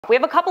We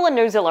have a couple of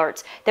news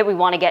alerts that we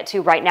want to get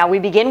to right now. We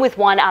begin with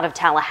one out of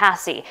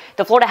Tallahassee.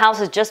 The Florida House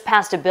has just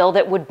passed a bill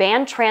that would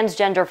ban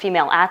transgender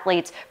female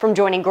athletes from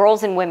joining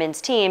girls and women's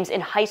teams in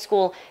high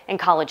school and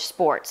college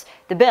sports.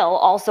 The bill,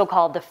 also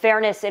called the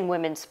Fairness in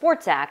Women's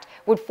Sports Act,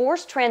 would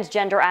force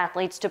transgender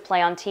athletes to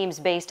play on teams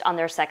based on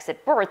their sex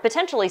at birth,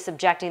 potentially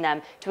subjecting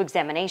them to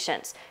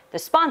examinations. The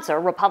sponsor,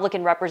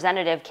 Republican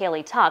Representative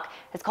Kaylee Tuck,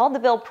 has called the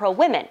bill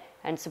pro-women,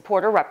 and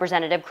supporter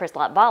Representative Chris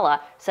Latvala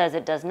says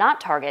it does not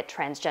target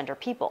transgender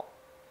people.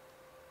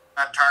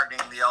 Not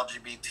targeting the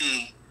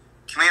LGBT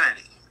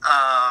community.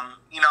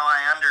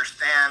 I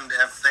understand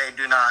if they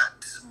do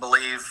not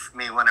believe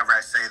me whenever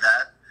I say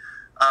that,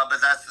 but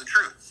that's the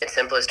truth. In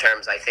simplest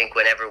terms, I think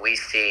whenever we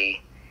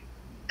see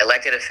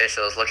elected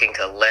officials looking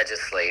to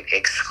legislate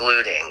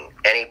excluding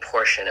any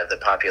portion of the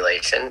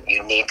population,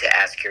 you need to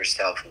ask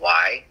yourself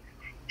why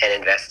and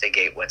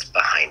investigate what's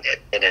behind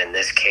it. And in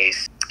this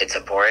case, it's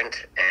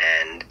abhorrent,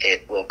 and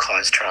it will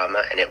cause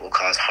trauma, and it will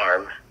cause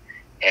harm,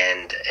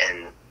 and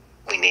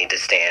we need to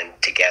stand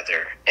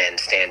together and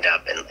stand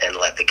up and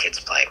let the kids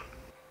play.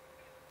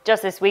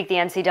 Just this week, the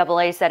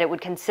NCAA said it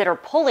would consider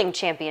pulling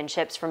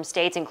championships from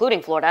states,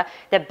 including Florida,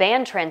 that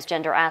ban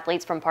transgender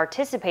athletes from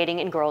participating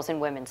in girls and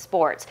women's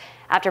sports.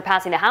 After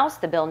passing the House,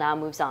 the bill now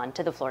moves on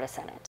to the Florida Senate.